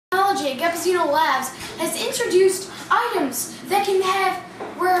technology at Gappuccino Labs has introduced items that can have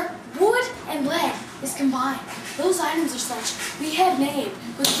where wood and lead is combined. Those items are such we have named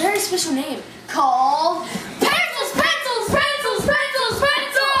with a very special name called pencils, pencils, pencils, pencils,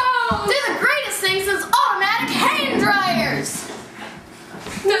 pencils! They're the greatest thing since automatic hand dryers.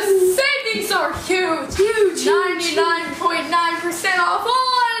 The savings are huge. 99.9% off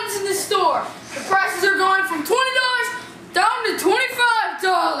all items in the store. The prices are going from $20 down to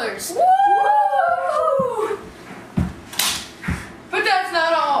 $25. Woo! But that's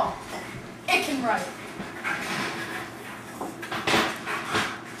not all. It can write.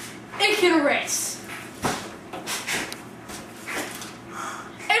 It can erase.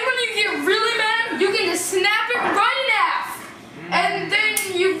 And when you get really mad, you can just snap it right in half. And then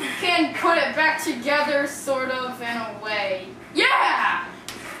you can put it back together, sort of, in a way. Yeah!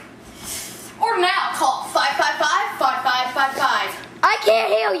 Order now, call 555-5555. I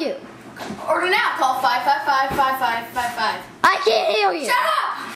can't hear you. Order now, call 555-5555.